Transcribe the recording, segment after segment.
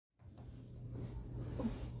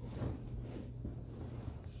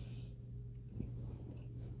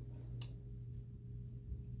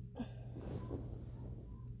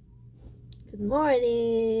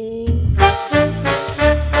morning.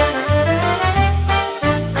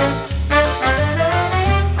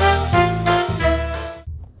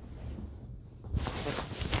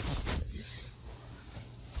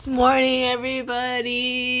 Morning,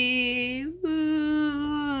 everybody.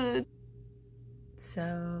 Woo.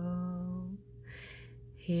 So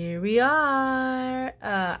here we are.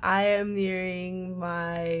 I am nearing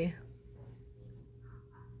my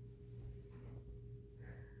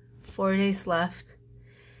 4 days left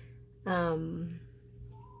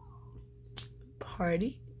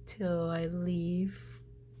party till I leave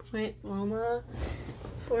Point LOMA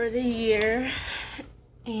for the year.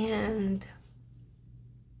 And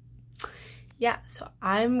yeah, so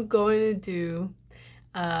I'm going to do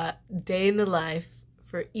a day in the life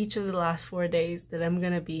for each of the last 4 days that I'm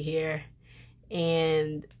gonna be here,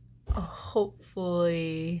 and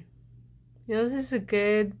hopefully, you know, this is a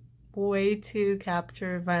good way to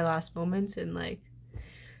capture my last moments and like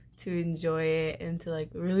to enjoy it and to like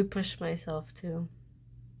really push myself to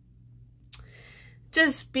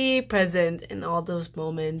just be present in all those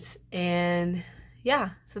moments. And yeah,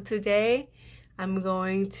 so today I'm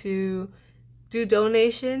going to do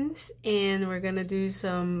donations, and we're gonna do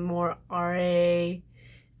some more RA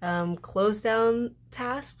close down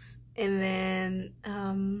tasks, and then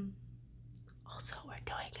also we're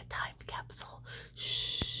doing a time capsule.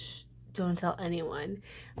 Shh, don't tell anyone.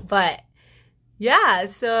 But yeah,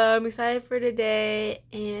 so I'm excited for today,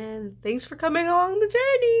 and thanks for coming along the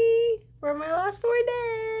journey for my last 4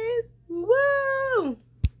 days. Woo!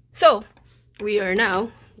 So we are now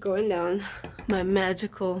going down my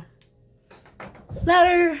magical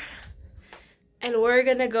ladder, and we're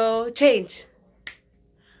gonna go change.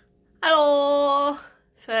 Hello!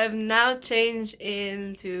 So I've now changed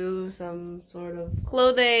into some sort of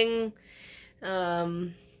clothing,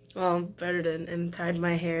 well, better than, and tied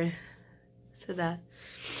my hair so that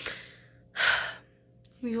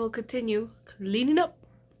we will continue cleaning up.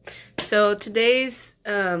 So today's,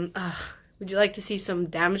 would you like to see some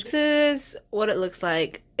damage? This is what it looks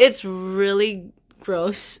like. It's really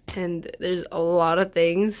gross and there's a lot of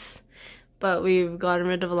things, but we've gotten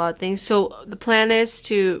rid of a lot of things. So the plan is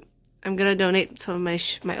to, I'm gonna donate some of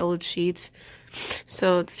my old sheets,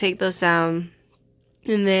 so to take those down,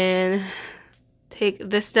 and then take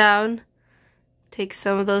this down, take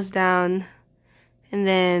some of those down, and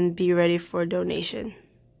then be ready for donation.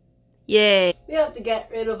 Yay! We have to get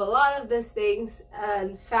rid of a lot of these things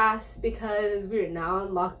and fast because we're now on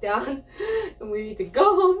lockdown and we need to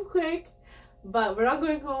go home quick. But we're not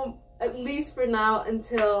going home, at least for now,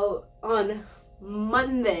 until on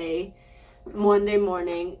Monday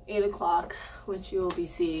morning, 8 o'clock, which you will be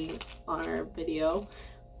seeing on our video.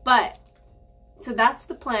 But, so that's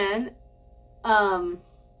the plan.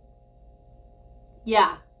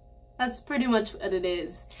 Yeah, that's pretty much what it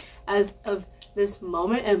is as of this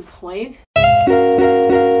moment and point.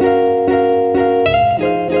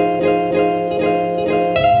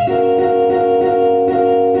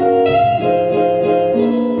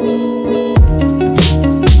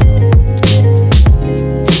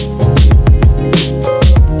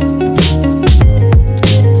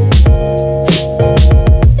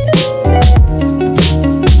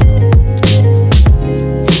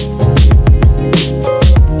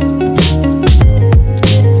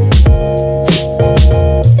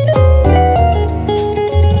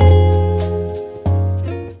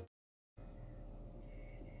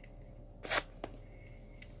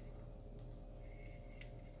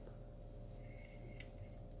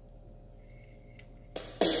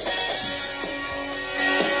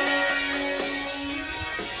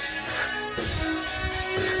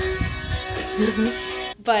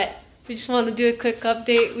 But we just want to do a quick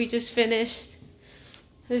update. We just finished,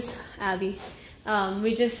 this is Abby.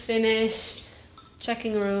 We just finished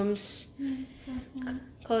checking rooms.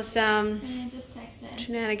 Close down. And just texted.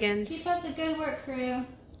 Shenanigans. Keep up the good work, crew.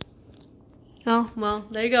 Oh, well,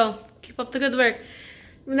 there you go. Keep up the good work.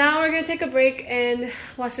 Now we're going to take a break and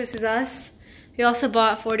watch This Is Us. We also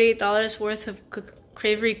bought $48 worth of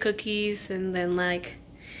Cravery cookies, and then like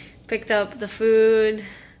picked up the food.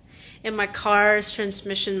 And my car's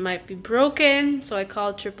transmission might be broken, so I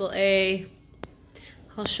called AAA.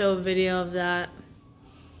 I'll show a video of that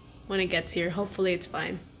when it gets here. Hopefully it's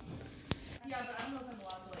fine.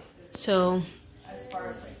 So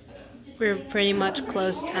we're pretty much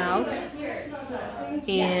closed out,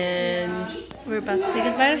 and we're about to say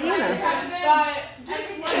goodbye to Hannah.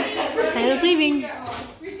 Hannah's leaving.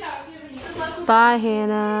 Bye,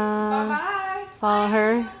 Hannah. Bye-bye. Follow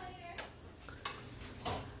her.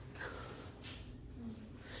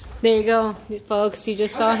 There you go, folks. You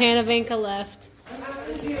just saw Hannah Vanka left.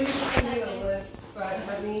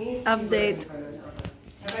 update.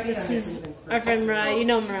 This is our friend Mariah. You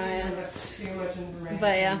know Mariah.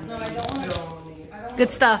 But yeah.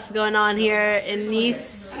 Good stuff going on here in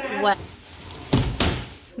Nice West.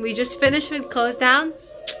 We just finished with close down.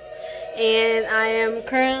 And I am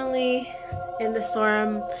currently in the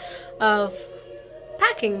storm of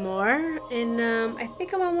packing more. And I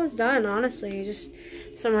think I'm almost done, honestly. Just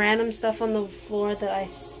some random stuff on the floor that I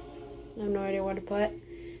have no idea where to put.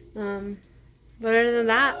 But other than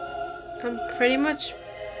that, I'm pretty much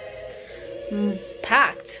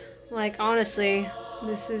packed. Like, honestly,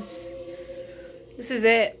 this is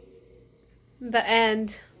it. The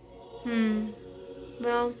end.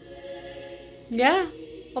 Well, yeah.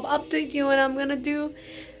 I'll update you what I'm gonna do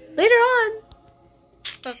later on.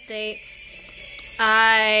 Update.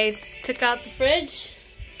 I took out the fridge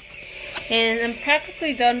and I'm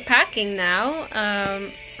practically done packing now.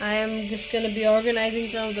 I am just gonna be organizing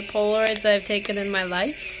some of the Polaroids I've taken in my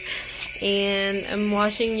life. And I'm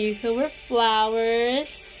watching Yucca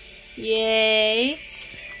flowers. Yay!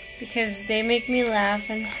 Because they make me laugh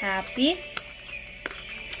and happy.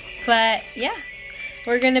 But yeah,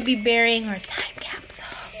 we're gonna be burying our time capsule.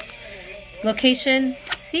 Location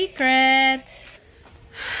secret.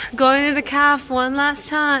 Going to the calf one last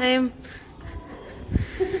time.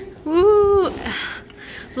 Woo!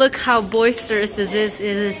 Look how boisterous it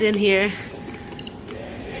is in here.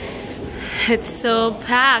 It's so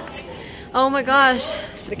packed. Oh my gosh.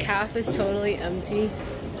 The calf is totally empty.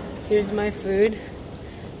 Here's my food.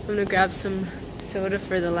 I'm gonna grab some soda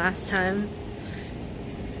for the last time.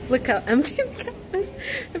 Look how empty the calf is.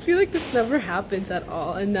 I feel like this never happens at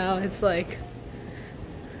all, and now it's like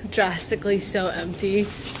drastically so empty.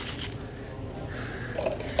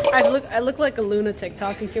 I look like a lunatic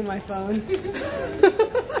talking to my phone.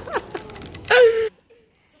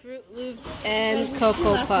 Fruit Loops and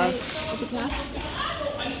Cocoa Puffs.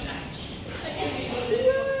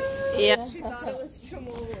 Yeah. She thought it was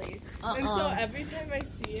tremoli. And so every time I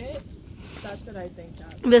see it, that's what I think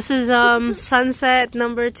of. This is sunset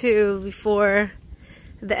number 2 before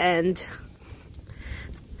the end.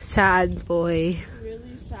 Sad boy.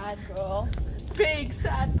 Really sad girl. Big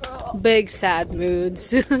sad girl. Big sad moods.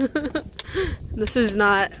 This is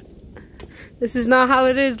not how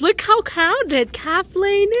it is. Look how crowded Calf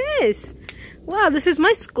Lane is. Wow, this is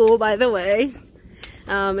my school, by the way.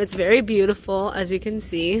 It's very beautiful, as you can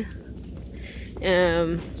see.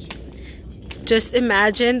 Just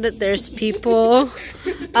imagine that there's people.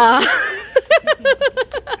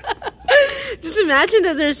 Just imagine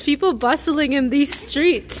that there's people bustling in these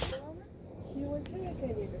streets.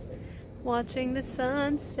 Watching the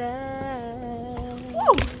sunset.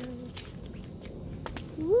 Woo!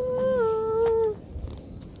 Woo!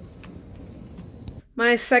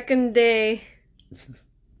 My second day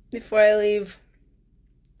before I leave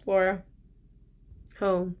for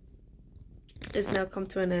home is now come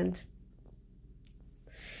to an end.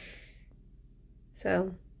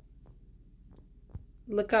 So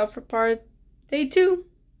look out for day 2.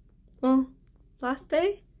 Well, last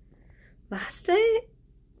day? Last day?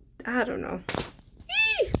 I don't know.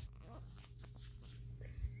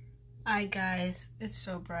 Hi guys, it's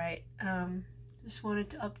so bright. Just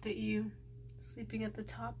wanted to update you. Sleeping at the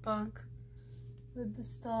top bunk with the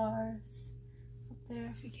stars up there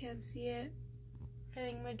if you can't see it.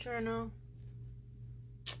 Writing my journal.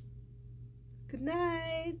 Good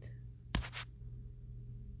night.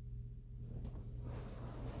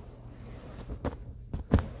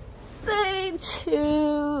 Day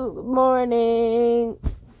 2. Good morning.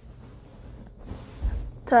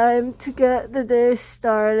 Time to get the day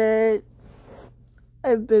started.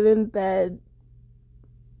 I've been in bed,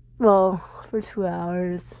 well, for 2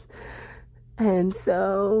 hours. And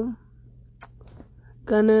so,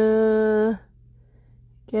 gonna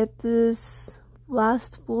get this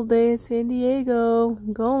last full day in San Diego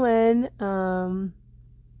going.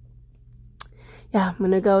 Yeah, I'm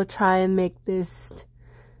gonna go try and make this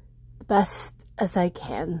the best as I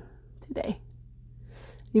can today.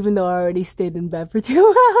 Even though I already stayed in bed for 2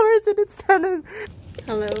 hours and it's done.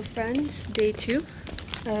 Hello friends, day 2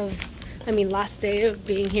 of, last day of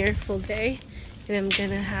being here, full day. And I'm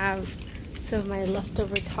gonna have some of my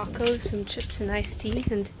leftover tacos, some chips and iced tea,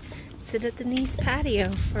 and sit at the Nice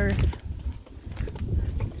patio for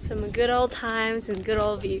some good old times and good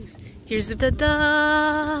old views. Here's the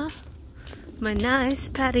da-da! My nice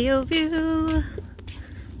patio view.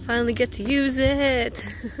 Finally get to use it.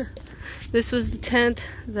 This was the tent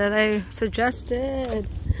that I suggested.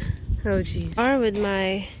 Oh geez. With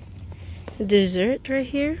my dessert right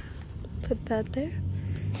here. Put that there.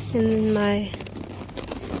 And then my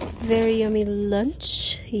very yummy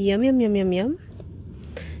lunch. Yum, yum, yum, yum, yum.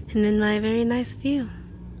 and then my very nice view.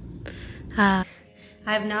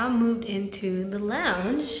 I've now moved into the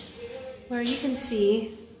lounge where you can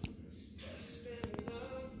see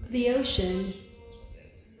the ocean.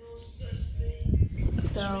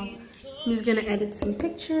 So I'm just gonna edit some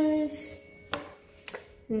pictures,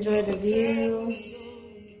 enjoy the view.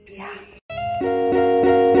 Yeah.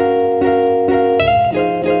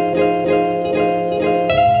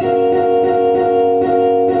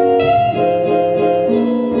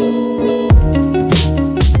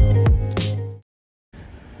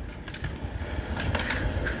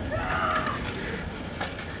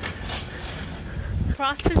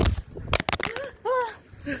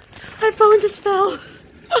 My phone just fell.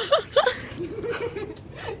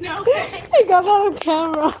 No. I got that on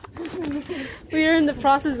camera. We are in the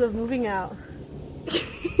process of moving out.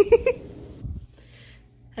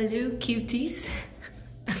 Hello, cuties.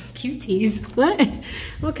 Cuties? What?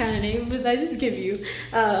 What kind of name did I just give you?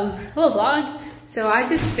 Hello, vlog. So I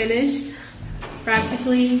just finished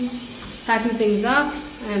practically packing things up.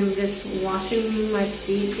 I'm just washing my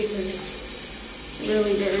feet because it's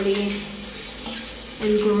really dirty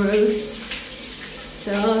and gross.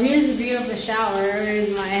 So here's a view of the shower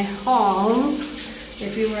in my hall,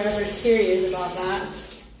 if you were ever curious about that.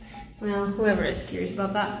 Well, whoever is curious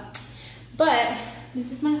about that. But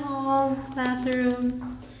this is my hall,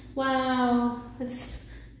 bathroom. Wow, it's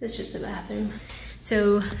just a bathroom.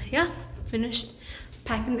 So yeah, finished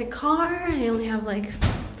packing the car. I only have like a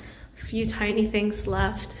few tiny things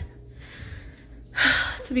left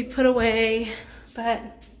to be put away, but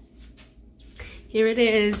here it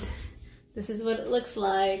is. This is what it looks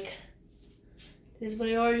like. This is what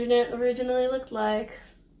it originally looked like.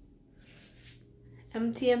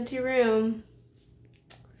 Empty, empty room.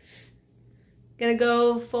 Gonna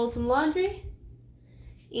go fold some laundry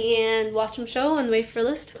and watch some show and wait for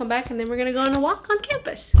Liz to come back, and then we're gonna go on a walk on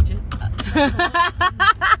campus. We're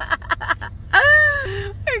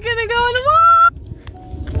gonna go on a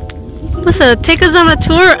walk. Lisa, take us on a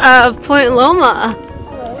tour of Point Loma.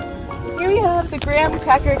 Here we have the Graham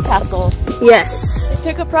Cracker Castle. Yes. It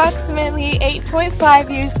took approximately 8.5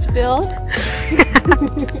 years to build.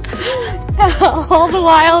 All the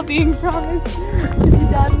while being promised to be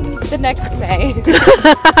done the next May. The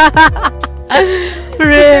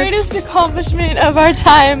greatest accomplishment of our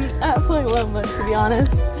time at Point Loma, to be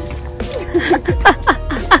honest.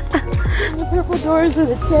 The purple doors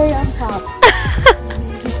with a cherry on top.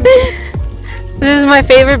 This is my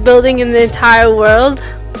favorite building in the entire world.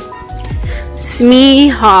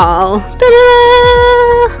 SME Hall.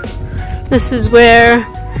 Ta-da! This is where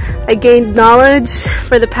I gained knowledge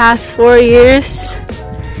for the past 4 years.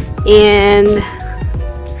 And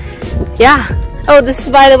yeah. Oh, this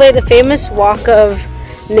is, by the way, the famous walk of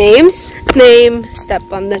names. Name, step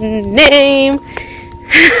on the name.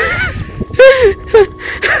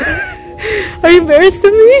 Are you embarrassed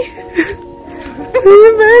of me? Are you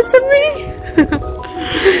embarrassed of me?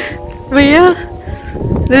 But yeah.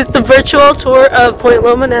 This is the virtual tour of Point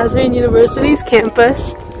Loma Nazarene University's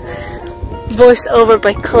campus. Voiced over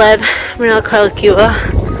by Cled Renal Carlos-Cuba,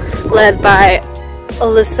 led by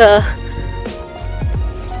Alyssa.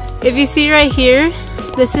 If you see right here,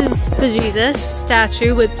 this is the Jesus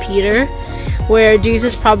statue with Peter, where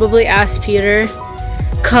Jesus probably asked Peter,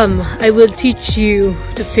 "Come, I will teach you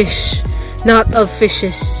to fish, not of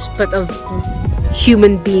fishes, but of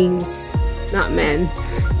human beings." Not men,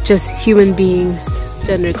 just human beings.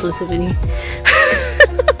 Gender inclusivity.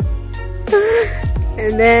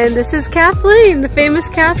 And then this is Calf Lane, the famous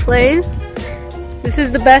Calf Lane. This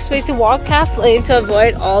is the best way to walk Calf Lane to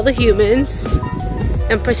avoid all the humans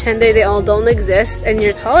and pretend they all don't exist and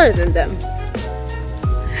you're taller than them.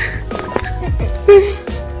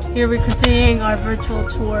 Here we're continuing our virtual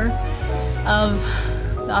tour of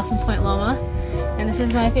the awesome Point Loma. And this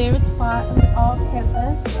is my favorite spot on all of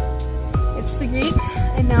campus. It's the Greek.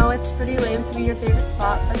 I know it's pretty lame to be your favorite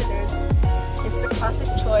spot, but it is. It's the classic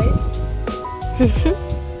choice.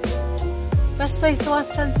 Best place to watch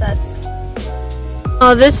sunsets.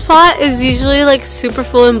 Oh, this spot is usually like super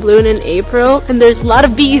full and bloom in April, and there's a lot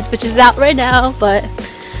of bees, which is out right now, but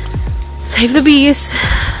save the bees.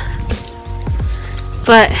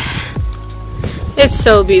 But it's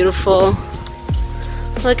so beautiful.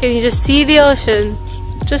 Look, and you just see the ocean.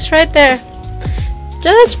 Just right there.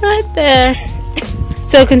 Just right there.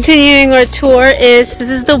 So continuing our tour this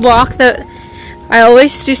is the walk that I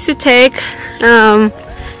always used to take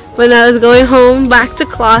when I was going home back to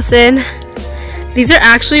Clawson. These are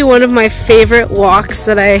actually one of my favorite walks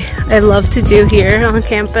that I love to do here on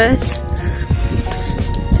campus.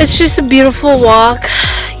 It's just a beautiful walk.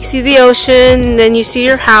 You see the ocean, and then you see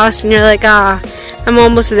your house, and you're like, ah, I'm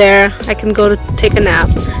almost there. I can go to take a nap.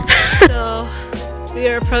 So we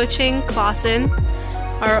are approaching Clausen,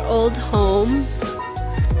 our old home.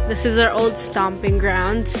 This is our old stomping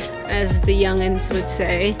grounds, as the youngins would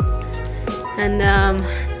say. And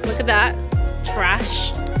look at that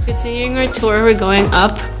trash. Continuing our tour, we're going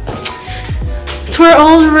up to our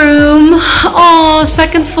old room. Oh,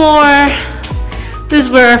 second floor. This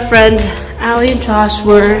is where our friend Allie and Josh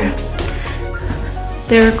were.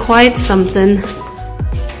 They were quite something.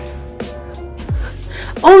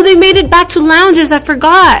 Oh, they made it back to lounges. I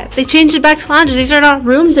forgot. They changed it back to lounges. These are not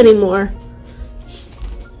rooms anymore.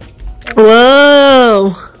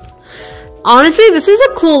 Whoa. Honestly, this is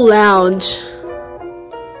a cool lounge.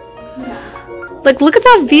 Like, look at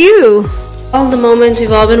that view. All the moment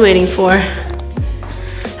we've all been waiting for.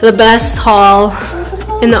 The best hall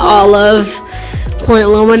in all of Point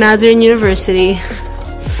Loma Nazarene University.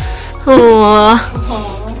 Aww.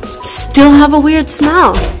 Still have a weird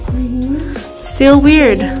smell. Still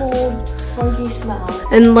weird. Same old funky smell.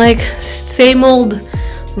 And like, same old,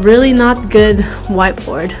 really not good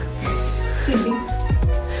whiteboard.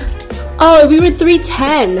 Oh, we were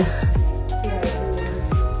 310.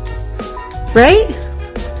 Right?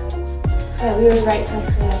 Yeah, we were right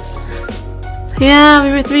next to it. Yeah,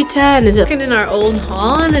 we were 310. Is it looking in our old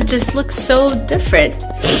hall and it just looks so different.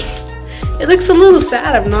 It looks a little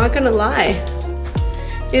sad, I'm not gonna lie.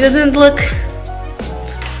 It doesn't look...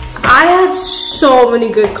 I had so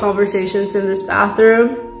many good conversations in this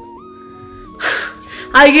bathroom.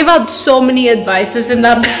 I gave out so many advices in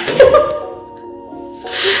that bathroom.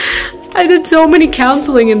 I did so many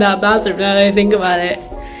counseling in that bathroom now that I think about it.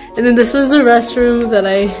 And then this was the restroom that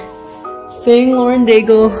I sang Lauren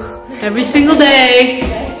Daigle every single day.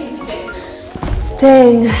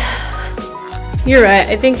 Dang. You're right.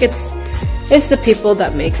 I think it's the people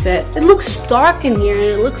that makes it. It looks dark in here and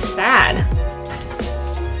it looks sad.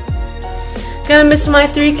 Gonna miss my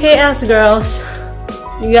 3K ass girls.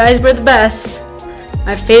 You guys were the best.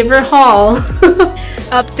 My favorite hall.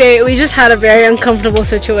 Update, we just had a very uncomfortable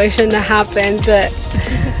situation that happened that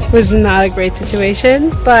was not a great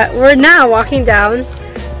situation, but we're now walking down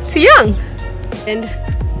to Young. And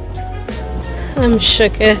I'm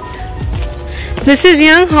shooketh. This is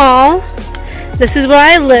Young Hall. This is where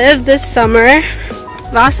I lived this summer.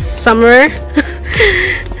 Last summer.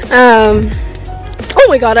 Oh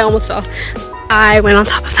my god, I almost fell. I went on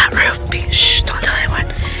top of that roof. Shh, don't tell anyone.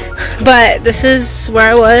 But this is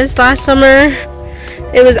where I was last summer.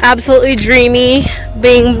 It was absolutely dreamy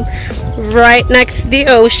being right next to the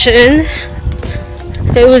ocean.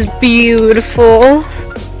 It was beautiful.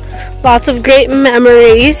 Lots of great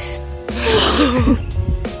memories.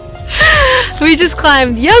 We just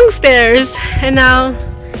climbed Young stairs and now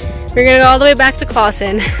we're gonna go all the way back to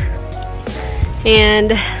Clausen.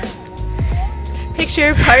 And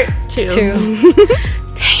picture part 2.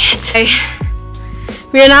 Dang it.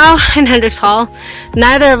 We are now in Hendricks Hall.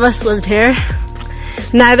 Neither of us lived here.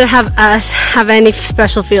 Neither have us have any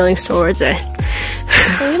special feelings towards it.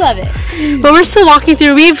 We love it. But we're still walking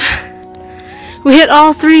through. We hit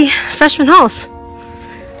all 3 freshman halls.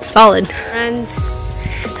 Solid. Friends,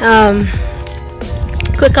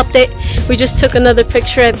 quick update. We just took another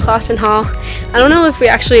picture at Clausen Hall. I don't know if we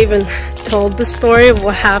actually even told the story of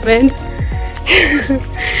what happened.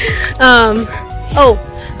 Oh,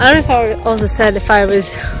 I don't know if I also said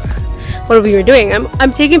what we were doing.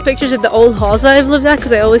 I'm taking pictures of the old halls that I've lived at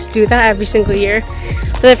because I always do that every single year.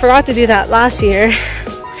 But I forgot to do that last year.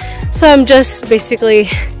 So I'm just basically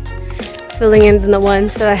filling in the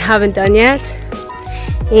ones that I haven't done yet.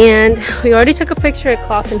 And we already took a picture at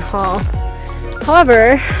Clausen Hall.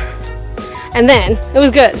 However, and then it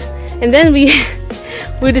was good. And then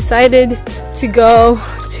we decided to go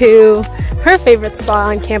to her favorite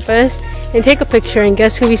spot on campus and take a picture, and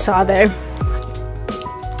guess who we saw there?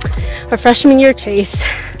 Our freshman year Chase.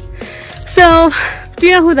 So, do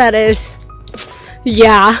you know who that is?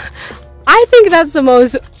 Yeah, I think that's the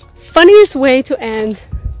most funniest way to end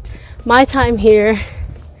my time here.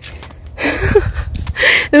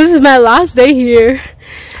 This is my last day here,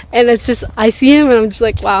 and it's just, I see him and I'm just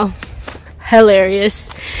like, wow, hilarious.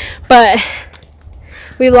 But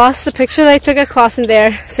we lost the picture that I took at Clausen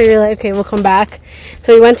there, so we were like, okay, we'll come back.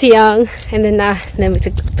 So we went to Young, and then we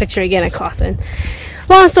took the picture again at Clausen.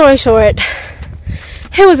 Long story short,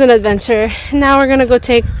 it was an adventure. Now we're gonna go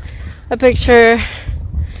take a picture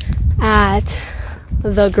at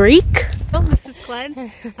the Greek. Oh, this is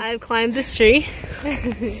Glenn. I've climbed this tree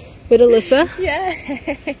with Alyssa. Yeah.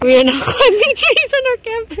 We are now climbing trees on our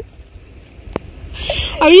campus.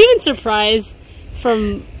 Are you even surprised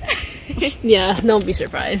from... Yeah, don't be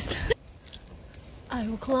surprised. I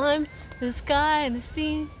will climb The sky and the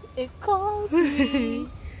sea, it calls me.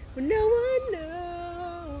 But no one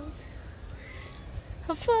knows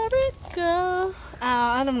how far it goes.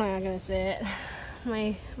 I'm not gonna say it.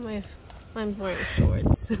 I'm wearing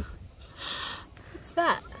shorts. What's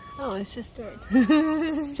that? Oh, it's just dirt.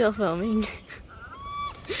 Still filming.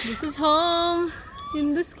 This is home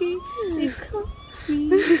in the ski. It calls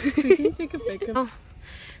me. Take a picture. Oh,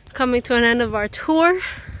 coming to an end of our tour.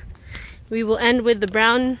 We will end with the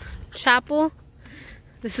Brown Chapel.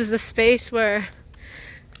 This is the space where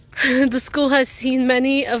the school has seen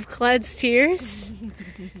many of Cled's tears.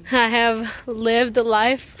 I have lived a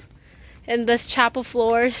life in this chapel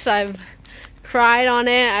floors. I've cried on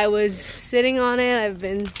it. I was sitting on it. I've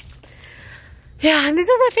been... Yeah, and these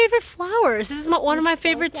are my favorite flowers. This is one of my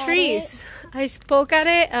favorite trees. I spoke at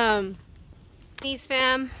it. Nice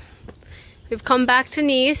fam. We've come back to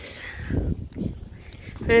Nice.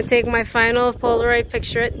 I'm gonna take my final Polaroid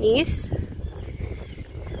picture at Nice.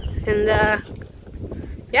 And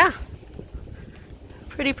yeah.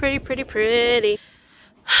 Pretty. Here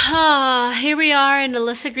we are in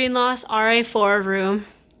Alyssa Greenlaw's RA4 room.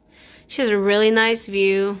 She has a really nice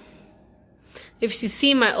view. If you've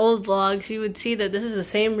seen my old vlogs, you would see that this is the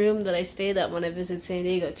same room that I stayed at when I visited San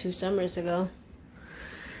Diego 2 summers ago.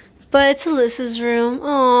 But it's Alyssa's room.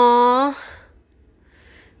 Aww.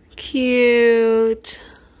 Cute.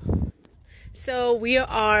 So we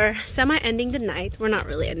are semi-ending the night. We're not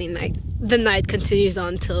really ending night. The night continues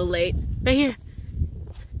on till late. Right here.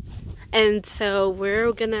 And so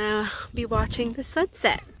we're gonna be watching the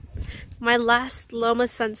sunset. My last Loma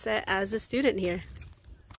sunset as a student here.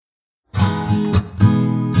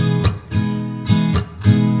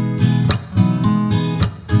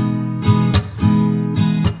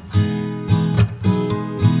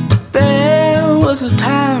 There was a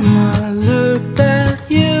time I looked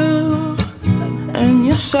at you and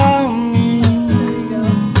you saw me.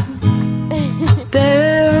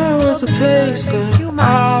 There was a place that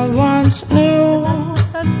I once knew.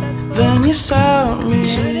 Then you saw me.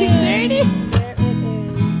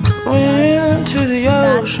 Went to the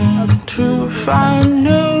ocean to find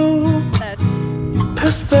new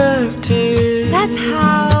perspective. That's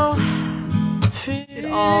how it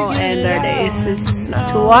all end our days, is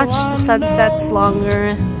to watch the sunsets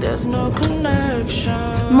longer. There's no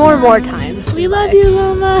connection. More times. We love you,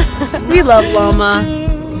 Loma. We love Loma.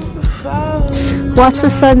 Watch the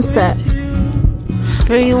sunset.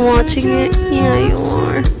 Are you watching it? Yeah, you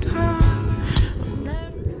are.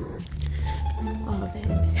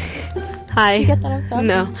 Hi. Did you get that on film?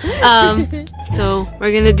 No. So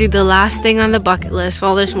we're gonna do the last thing on the bucket list.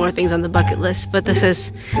 Well, there's more things on the bucket list, but this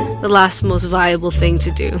is the last most viable thing to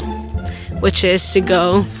do, which is to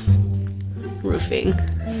go roofing.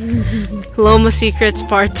 Loma Secrets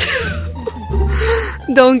Part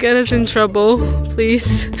 2. Don't get us in trouble,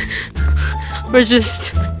 please. We're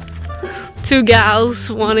just two gals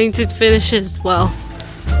wanting to finish as well.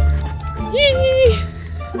 Yee!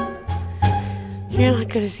 You're not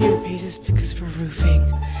gonna see our faces because we're roofing,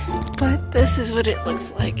 but this is what it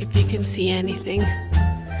looks like if you can see anything. You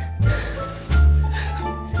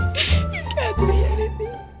can't see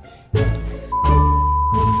anything.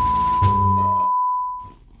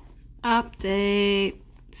 Update.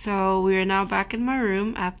 So we are now back in my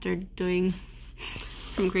room after doing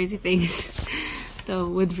some crazy things, though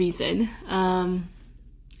with reason. And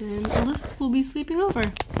Elizabeth will be sleeping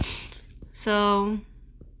over. So,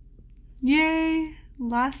 yay!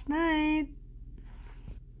 Last night.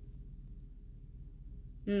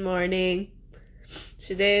 Morning.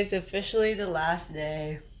 Today is officially the last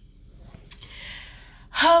day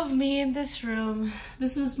of me in this room.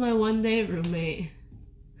 This was my one-day roommate.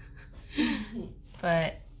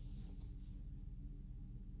 But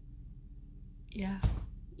yeah,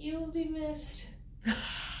 you will be missed.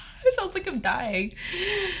 It sounds like I'm dying.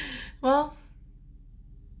 Well,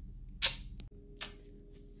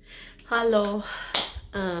 hello.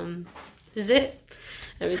 This is it.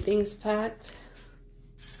 Everything's packed.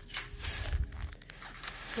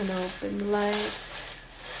 I'm gonna open the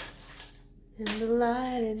lights. And the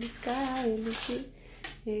light in the sky and the sea,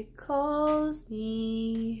 it calls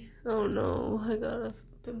me. Oh no, I got a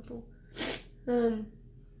pimple.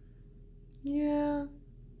 Yeah.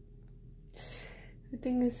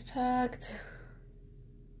 Everything is packed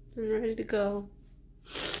and ready to go.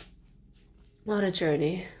 What a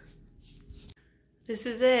journey. This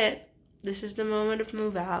is it. This is the moment of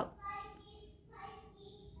move out.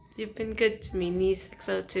 You've been good to me, niece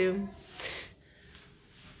 602.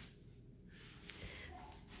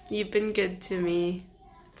 You've been good to me.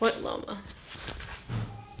 What, Loma?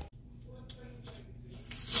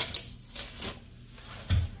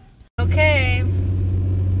 Okay.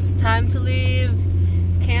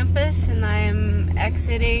 campus, and I am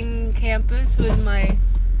exiting campus with my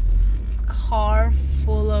car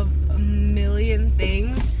full of a million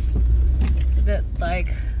things that, like,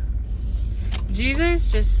 Jesus,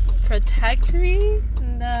 just protect me.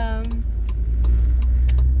 And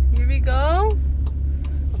here we go.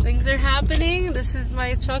 Things are happening. This is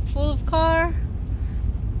my truck full of car.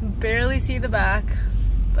 Barely see the back,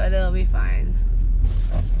 but it'll be fine.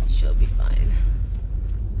 She'll be fine.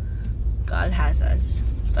 God has us.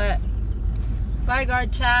 But bye,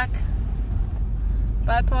 Guard Shack.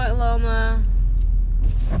 Bye, Point Loma.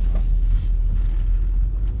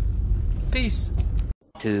 Peace.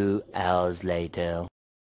 2 hours later.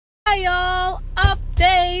 Hi, y'all.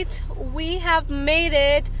 Update. We have made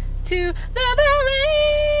it to the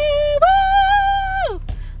valley. Woo!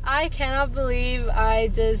 I cannot believe I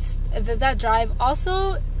just did that drive.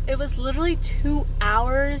 Also, it was literally 2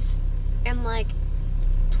 hours and like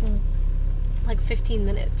 15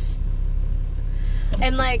 minutes.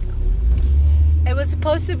 And like, it was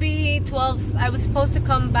supposed to be 12. I was supposed to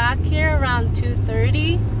come back here around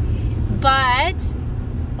 2:30,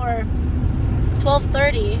 or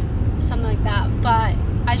 12:30, or something like that. But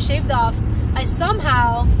I shaved off. I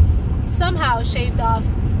somehow shaved off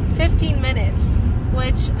 15 minutes,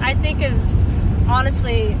 which I think is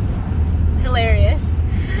honestly hilarious,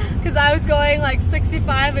 because I was going like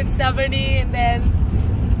 65 and 70, and then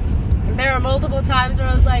there were multiple times where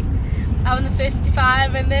I was like on the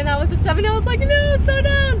 55, and then I was at 70. I was like, no, slow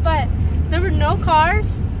down. But there were no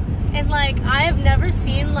cars, and like, I have never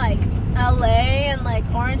seen like LA and like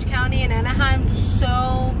Orange County and Anaheim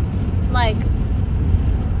so like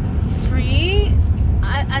free.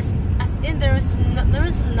 As in, there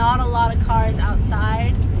was not a lot of cars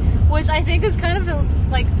outside, which I think is kind of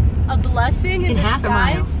a blessing in half a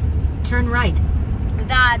mile, disguise. turn right.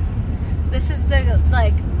 That this is the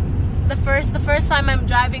first time I'm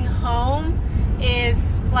driving home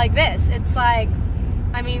is like this. It's like,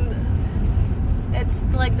 I mean, it's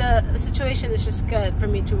like the situation is just good for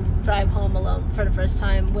me to drive home alone for the first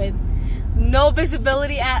time with no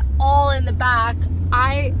visibility at all in the back.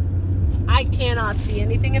 I cannot see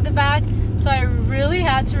anything in the back, so I really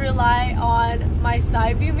had to rely on my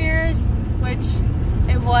side view mirrors, which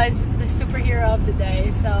it was the superhero of the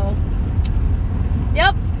day. So,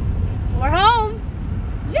 yep, we're home.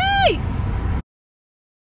 Yay!